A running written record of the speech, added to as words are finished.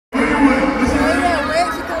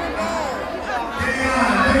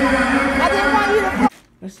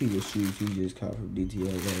Let's see what shoes he just caught from DTL.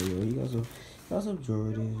 Yo, he got some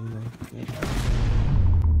Jordans, you know.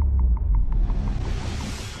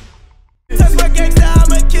 Touch my gangsta,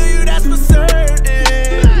 I'ma kill you, that's for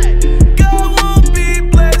certain. God won't be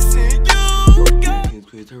blessing you.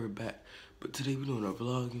 Please turn it back. But today we doing a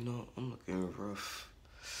vlog, you know. I'm looking rough.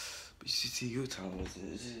 But you see, what time is it?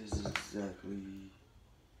 This is exactly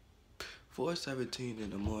 4:17 in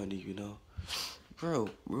the morning, you know.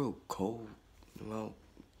 Bro, real cold. Well,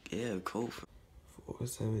 yeah, cold.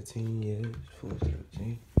 4:17, yeah, it's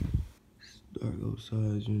 4:17. It's dark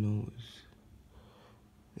outside, you know.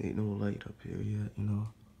 Ain't no light up here yet, you know.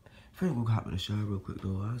 First, we'll hop in the shower real quick,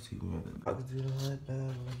 though. I'll see you, man. I can do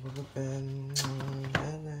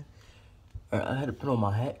the I had to put on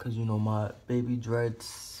my hat because, you know, my baby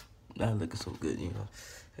dreads, not looking so good, you know.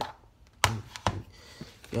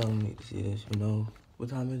 Y'all need to see this, you know. What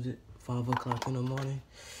time is it? 5 o'clock in the morning,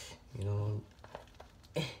 you know.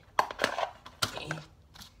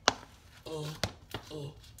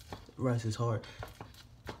 Rice is hard.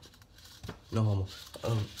 No homo.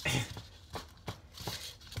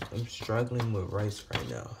 I'm struggling with rice right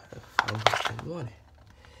now at 5 in the morning.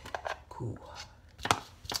 Cool.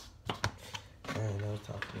 Alright, now it's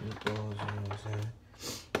time for the meatballs, you know what I'm saying?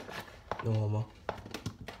 No homo.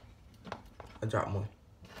 I dropped one.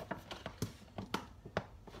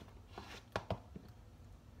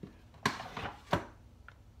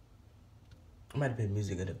 I might have been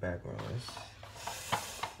music in the background.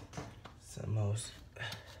 Something else.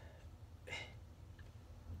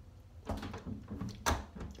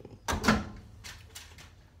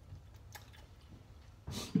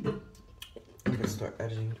 I'm gonna start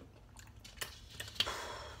editing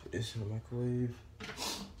this in the microwave.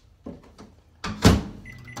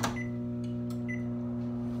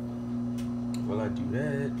 While I do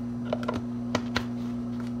that,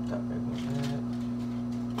 stop back on that.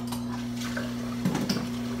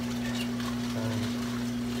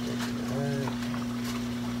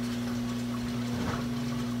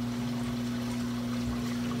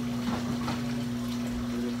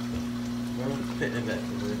 Putting it back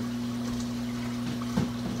over there.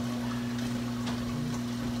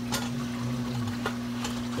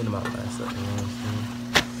 Clean them out last up, you know what I'm saying?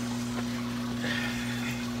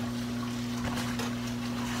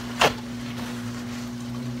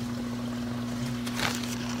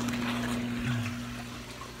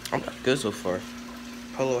 I'm not good so far.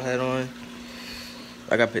 Polo hat on.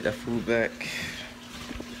 I gotta put that food back.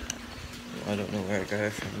 I don't know where I got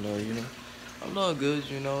it from though, you know. I'm doing good,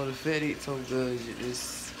 you know. The fit ain't so good.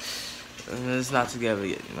 It's not together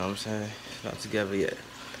yet, you know what I'm saying? It's not together yet.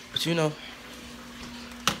 But you know,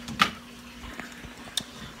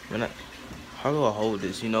 how do I hold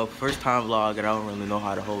this? You know, first time vlog and I don't really know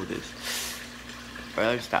how to hold this. Alright,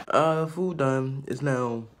 let me stop. Food done. It's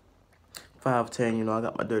now 5:10, you know. I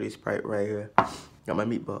got my dirty Sprite right here. Got my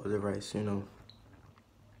meatballs and rice, you know.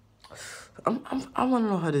 I wanna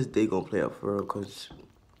know how this day gonna play out for real, cause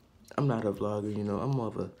I'm not a vlogger, you know. I'm more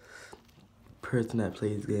of a person that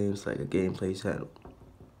plays games, like a gameplay channel.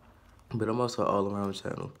 But I'm also an all-around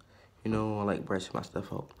channel. You know, I like brushing my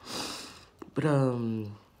stuff out. But,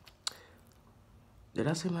 did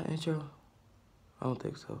I say my intro? I don't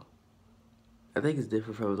think so. I think it's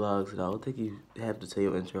different from vlogs, and I don't think you have to say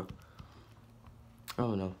your intro. I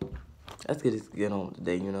don't know. Let's get on with the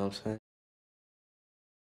day, you know what I'm saying?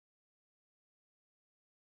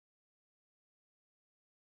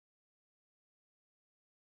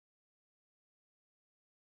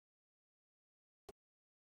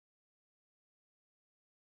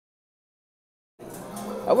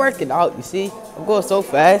 I'm working out, you see? I'm going so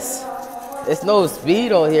fast. There's no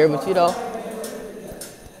speed on here, but you know.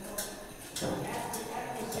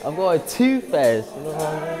 I'm going too fast, you know what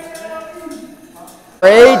I mean?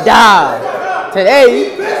 Ray down.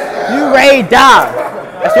 Today, you Ray down.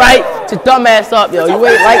 That's right. Get your dumb ass up, yo. You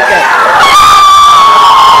ain't like that.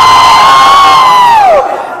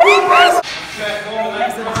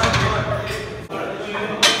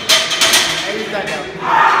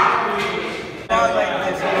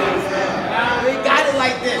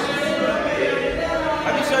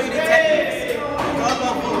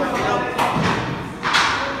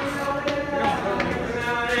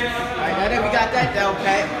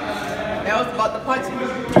 Okay, that was about the punching.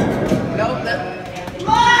 No, that's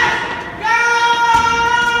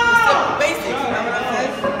simple basics, you know what I'm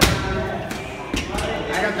saying?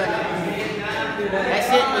 I don't know. That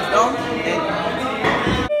shit was dumb.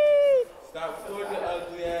 Stop doing your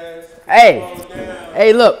ugly ass.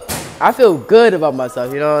 Hey, look, I feel good about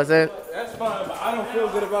myself, you know what I'm saying? That's fine, but I don't feel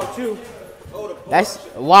good about you. That's,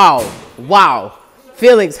 wow.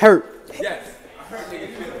 Feelings hurt. Yes, I hurt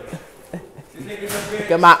niggas' feelings.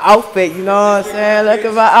 Look at my outfit, you know what I'm saying? Look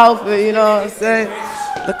at my outfit, you know what I'm saying?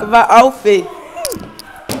 Look at my outfit.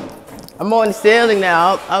 I'm on the ceiling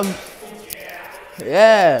now.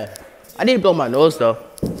 Yeah. I need to blow my nose though.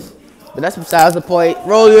 But that's besides the point.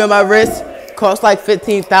 Roll you in my wrist. Cost like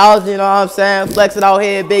 15,000, you know what I'm saying? Flexing out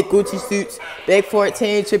here, big Gucci suits, big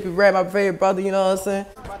 14, Trippy Red, my favorite brother, you know what I'm saying?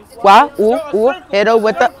 Why? Ooh, ooh, hit her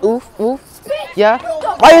with the oof, oof. Yeah.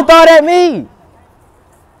 Why you throw it at me?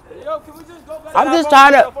 I'm just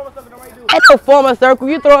trying to. At the form a circle,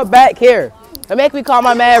 you throw it back here. It make me call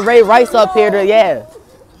my man Ray Rice up here to, yeah.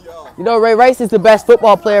 You know, Ray Rice is the best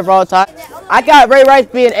football player of all time. I got Ray Rice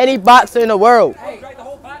being any boxer in the world.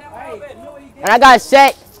 And I got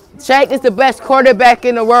Shaq. Shaq is the best quarterback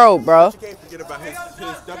in the world, bro. You can't forget about his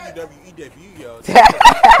WWE debut, yo.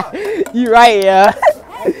 You right, yeah.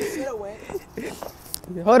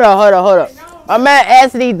 Hold on. My man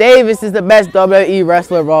Anthony Davis is the best WWE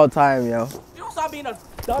wrestler of all time, yo. You don't stop being a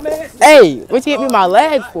dumbass. Hey, what you hit me my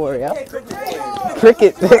leg for, yo?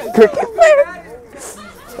 Cricket. Cricket.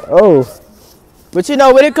 Oh. But you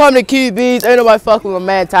know, when it comes to QBs, ain't nobody fucking with my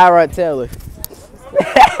man Tyrod Taylor.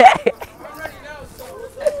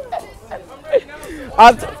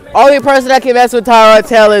 Only person that can mess with Tyrod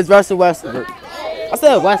Taylor is Russell Westbrook. I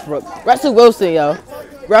said Westbrook. Russell Wilson, yo.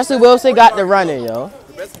 Russell Wilson got the running, yo.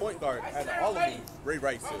 The best point guard out of all of them, Ray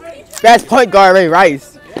Rice. Best point guard, Ray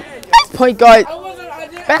Rice. Best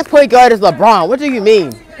point guard is LeBron. What do you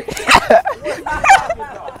mean?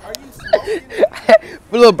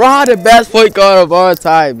 LeBron the best point guard of all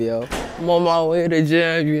time, yo. I'm on my way to the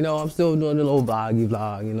gym, you know. I'm still doing the little vloggy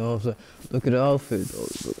vlog, you know what I'm saying? Look at the outfit, though.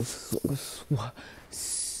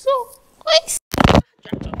 So nice.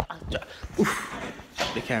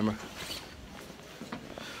 The camera.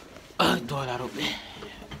 Door that open.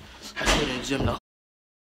 Let's go to the gym, though.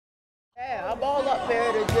 Yeah, I'm all up here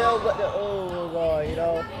at the gym with the God, you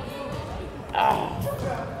know.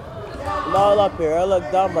 I'm all up here. I look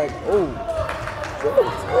dumb like,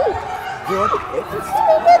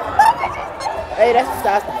 Hey, that's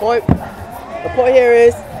besides the point. The point here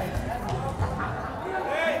is,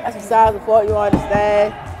 that's besides the point, you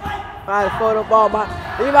understand? Find a photo ball,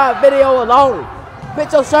 leave my video alone.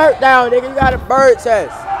 Put your shirt down, nigga. You got a bird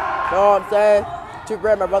chest. You know what I'm saying? Too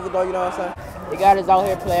Red, my brother, though, you know what I'm saying? They got us out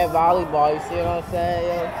here playing volleyball, you see what I'm saying,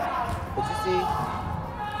 yo? What you see?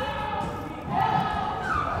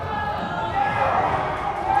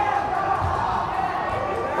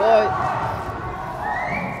 Boy,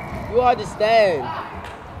 you understand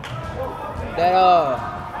that,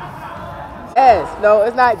 yes, no,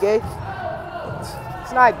 it's not gay.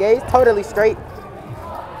 It's not gay, it's totally straight.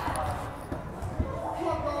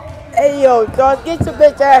 Hey, yo, John, get your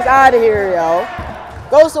bitch ass out of here, yo.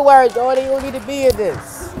 Go somewhere, Jordan. You don't need to be in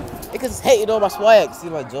this. Niggas hating on my swag. See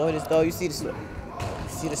my Jordans, though. You see the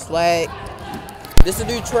swag. This is a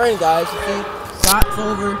new trend, guys. You see socks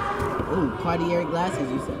over. Ooh, Cartier glasses.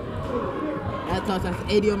 You see. That's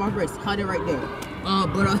 80 on my wrist. Cut it right there.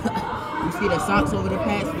 You see the socks over the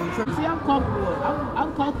pants. See, I'm comfortable.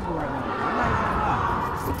 I'm comfortable right now. I'm not even gonna lie.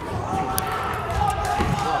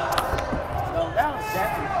 No, that was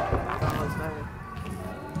definitely.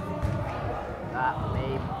 Got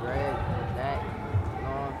made bread, that, you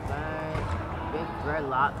know what I'm saying? Big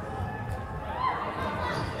dreadlocks.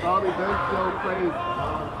 Probably Dirk go crazy, you know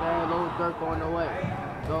what I'm saying? Little Dirk on the way.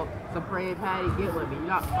 So, Supreme Patty, get with me. You're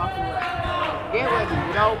not fucking with me. Get with me,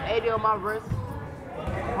 you know? 80 on my wrist.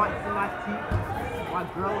 Points in my teeth. My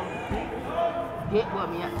girl on the teeth. Get with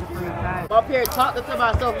me at Supreme Patty. I'm up here talking to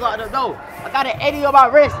myself like, no, I got an 80 on my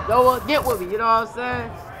wrist. No, get with me, you know what I'm saying?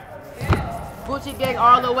 Gucci gang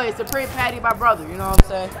all the way. Supreme Patty, my brother. You know what I'm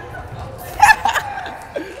saying?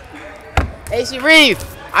 Hey, Sharif.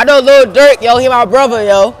 I know Lil Durk, yo. He my brother,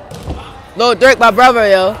 yo. Lil Durk, my brother,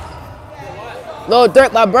 yo. Lil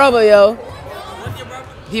Durk, my brother, yo.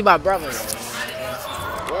 He my brother, yo.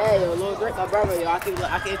 Yeah, yo. Lil Durk, my brother, yo. I can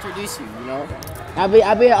introduce you, you know. I be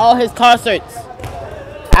at all his concerts.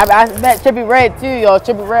 I met Trippy Red, too, yo.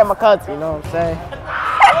 Trippy Red, my cousin. You know what I'm saying?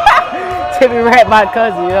 Trippy Red, my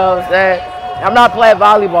cousin. You know what I'm saying? I'm not playing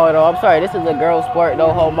volleyball though. I'm sorry. This is a girl sport,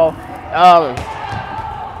 no homo.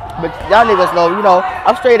 But y'all niggas know, you know,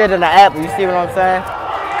 I'm straighter than the apple. You see what I'm saying?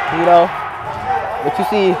 You know. But you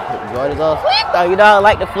see, Jordan's all slick though. You know, I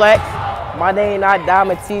like the flex. My name not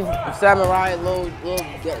Diamond Teeth Samurai, little. You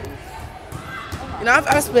know,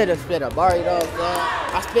 I spit a bar. You know what I'm saying?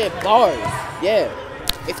 I spit bars. Yeah.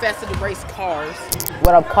 If that's to race cars.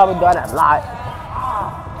 When I'm coming down that lot,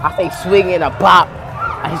 I say swing in a bop.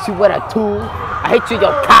 I hit you with a tool. I hit you in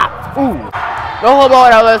your cop. Ooh. No homo,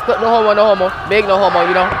 no homo, no homo. Big no homo,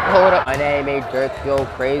 you know. Hold up. My name ain't Dirt, go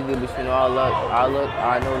crazy, but you know I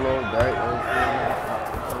know Lil Dirt.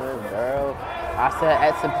 Girl. I said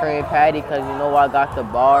at Supreme Patty because you know I got the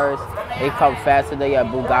bars. They come faster than your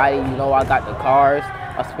Bugatti. You know I got the cars.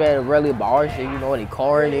 I spend really bars, and you know they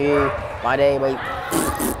corny. My name ain't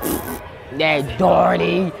that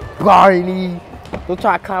Dorny, Barney. Don't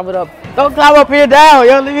try to climb it up. Don't climb up here down,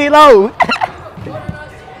 yo. Leave me alone.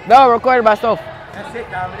 No, I'm recording myself. That's it,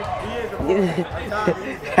 Dominic. He is a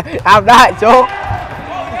I'm not, Joe.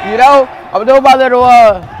 You know, I'm doing my little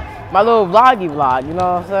vloggy vlog. You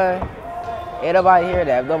know what I'm saying? Ain't nobody hear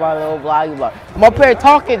that. I'm doing my little vloggy vlog. I'm up here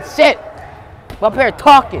talking shit. I'm up here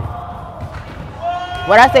talking.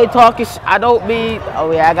 When I say talking, I don't mean.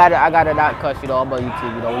 Oh yeah, I gotta not cuss. You know, I'm on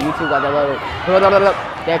YouTube. You know, YouTube got that little.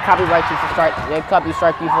 That copyright strike. They copy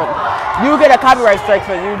strike you for. You get a copyright strike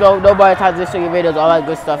for you know nobody tries to show your videos, all that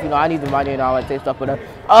good stuff. You know, I need the money and all that stuff. But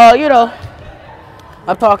you know,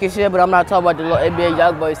 I'm talking shit, but I'm not talking about the little NBA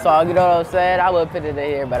YoungBoy song. You know what I'm saying? I would put it in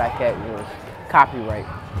here, but I can't. You know, copyright.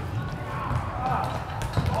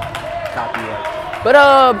 But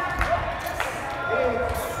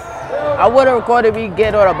I would have recorded me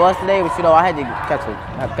getting on a bus today, but you know I had to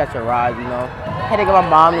catch a ride. You know, I had to get my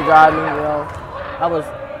mom to drive me. You know, I was.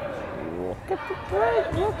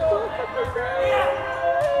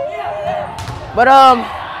 But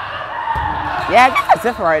yeah, I guess that's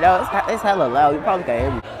different right now. It's hella loud. You probably can't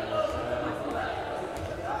hear me.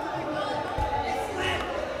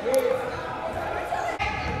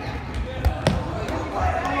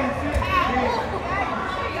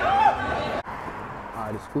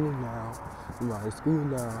 Out of school now. I'm out of school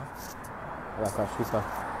now. I got street car.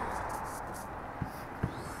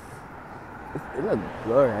 It looks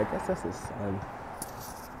blurry. I guess that's the sun.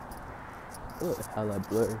 It looks hella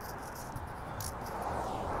blurry.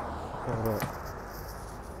 Hold up.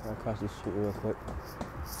 I'll cross the street real quick.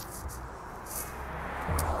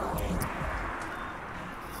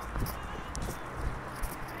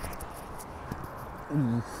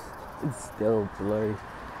 It's still blurry.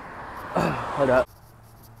 Hold up.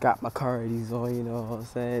 Got my cardies on, you know what I'm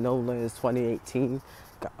saying? No lens 2018.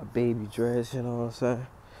 Got my baby dress, you know what I'm saying?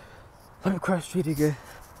 Let me cross the street again.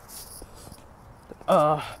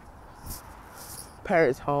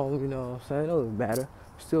 Parents home, you know what I'm saying? It doesn't matter.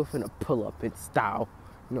 Still finna pull up in style.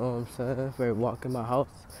 You know what I'm saying? Finna walk in my house.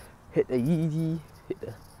 Hit the Yeezy.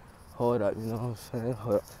 Hold up, you know what I'm saying?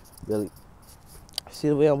 Hold up. Really. See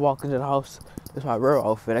the way I'm walking in the house? This is my real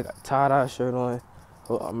outfit. I got tie-dye shirt on.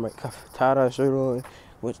 Hold on, I'm tie-dye shirt on.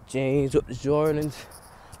 With jeans, with the Jordans.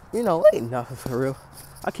 You know, it ain't nothing for real.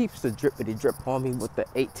 I keep the drip on me with the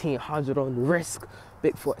 1800 on the wrist.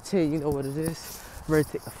 Big 14, you know what it is. I'm ready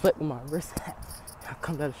to take a flip with my wrist. I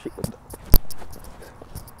come down the street with the,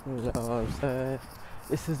 you know what I'm saying?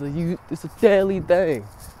 This is a daily thing.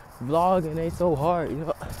 Vlogging ain't so hard, you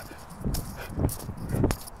know.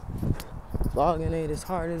 Vlogging ain't as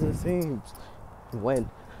hard as it seems. When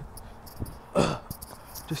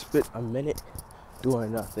just spent a minute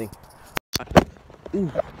doing nothing.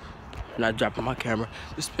 Not dropping my camera.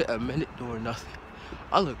 Just spent a minute doing nothing.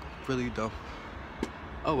 I look really dumb.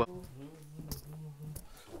 Oh well.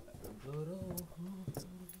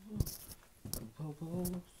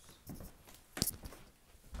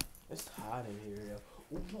 It's hot in here, yo.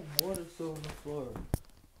 Ooh, my water's still on the floor.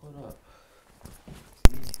 Hold up.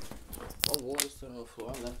 My water's still on the floor.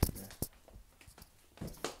 I left it there.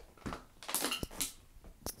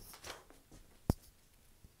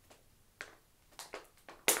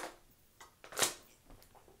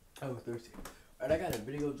 I was thirsty. Alright, I got a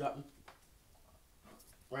video dropping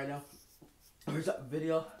right now. I drop a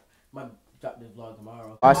video. Might drop this vlog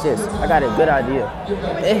tomorrow. Watch this. I got a good idea.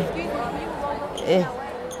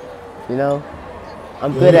 You know,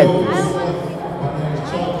 I'm good at this.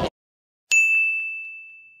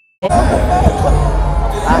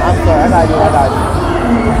 I'm sorry. I got you.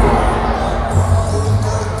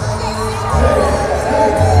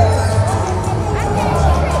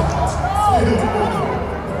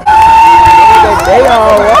 They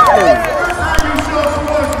all right.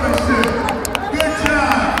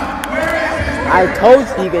 I told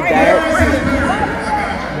you you could dance.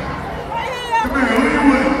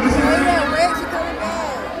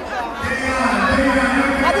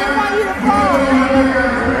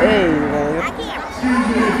 Hey, man.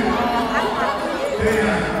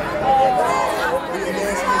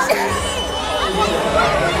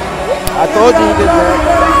 I told you you could dance.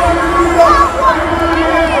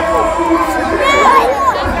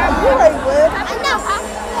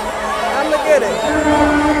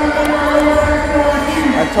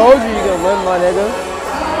 I told you you could win, my nigga.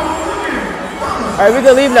 Alright, we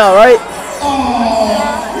can leave now, right?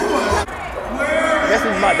 Guess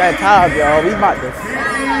it's about that time, y'all. We about to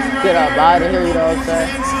get up out of here, you know what I'm saying?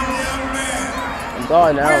 I'm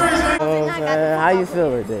going now. You know what I'm saying? How you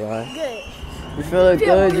feeling today, man? Good. You feeling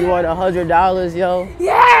good? You want $100, yo?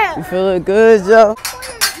 Yeah! You feeling good, yo?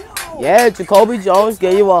 Yeah, Jacoby Jones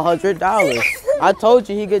gave you $100. I told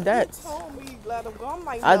you he could dance.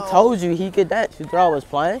 I told you he could dance. You thought I was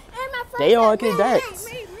playing? They all can dance.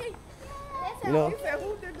 You know?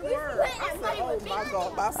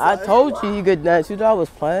 I told you he could dance. You thought I was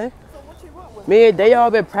playing? Me and they all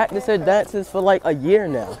been practicing dances for like a year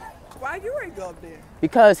now. Why you ain't go up there?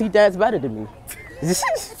 Because he danced better than me.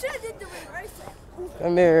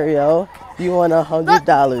 Come here, yo. You want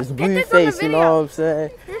 $100. Blue face, you know what I'm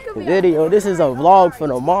saying? Video. This is a vlog for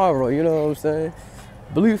tomorrow, you know what I'm saying?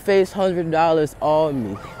 Blue face, $100 on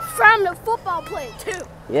me. From the football player, too.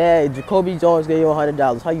 Yeah, Jacoby Jones gave you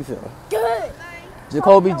 $100. How you feeling? Good.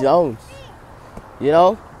 Jacoby Jones. You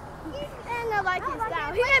know? And I like his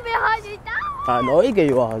style. He gave me $100. I know he gave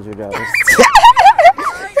you $100.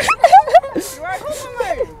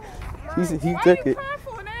 He took it.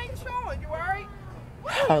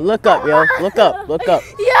 Look up, yo. Look up. Look up.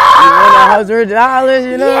 Yeah. You want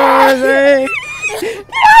 $100? You know what I'm saying?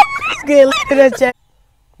 Let's get look at that check.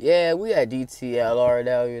 Yeah, we at DTLR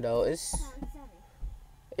now. You know it's.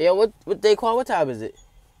 Yeah, what they call? What time is it?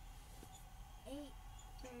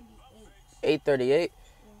 8:38.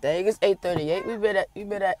 Dang, it's 8:38. We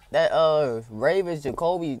been at that Ravens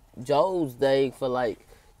Jacoby Jones thing for like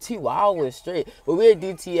 2 hours straight. But we at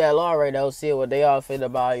DTLR right now, seeing what they all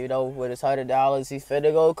finna buy. You know, with his $100, he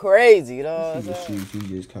finna go crazy. You know what I'm saying? Shoes he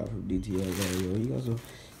just caught from DTLR, yo. He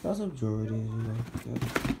got some Jordans, you know.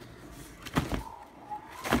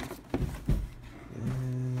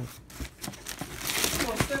 You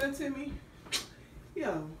gonna send it to me?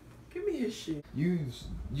 Yo, give me his shit.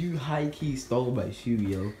 You high key stole my shoe,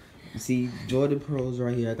 yo. You see Jordan Pearls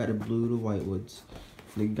right here. I got the blue, the white ones.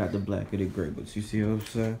 Nigga got the black and the gray ones. You see what I'm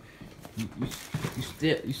saying?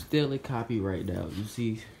 You still a copy right now. You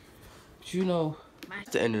see, but you know,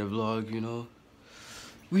 it's the end of the vlog. You know,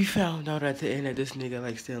 we found out at the end that this nigga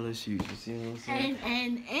like stealing shoes. You see what I'm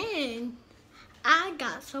saying? And I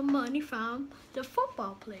got some money from the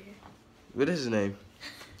football player. What is his name?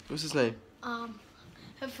 What's his name? I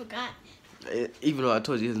forgot. Even though I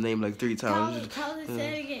told you his name like 3 times. Tell us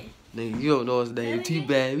say it again. Nigga, you don't know his name. Too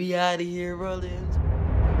bad. We out of here, rolling.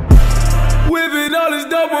 Whipping all this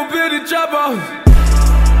dope up in the trap house.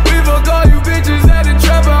 We fuck all you bitches at the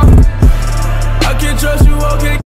trap house. I can't trust you, okay?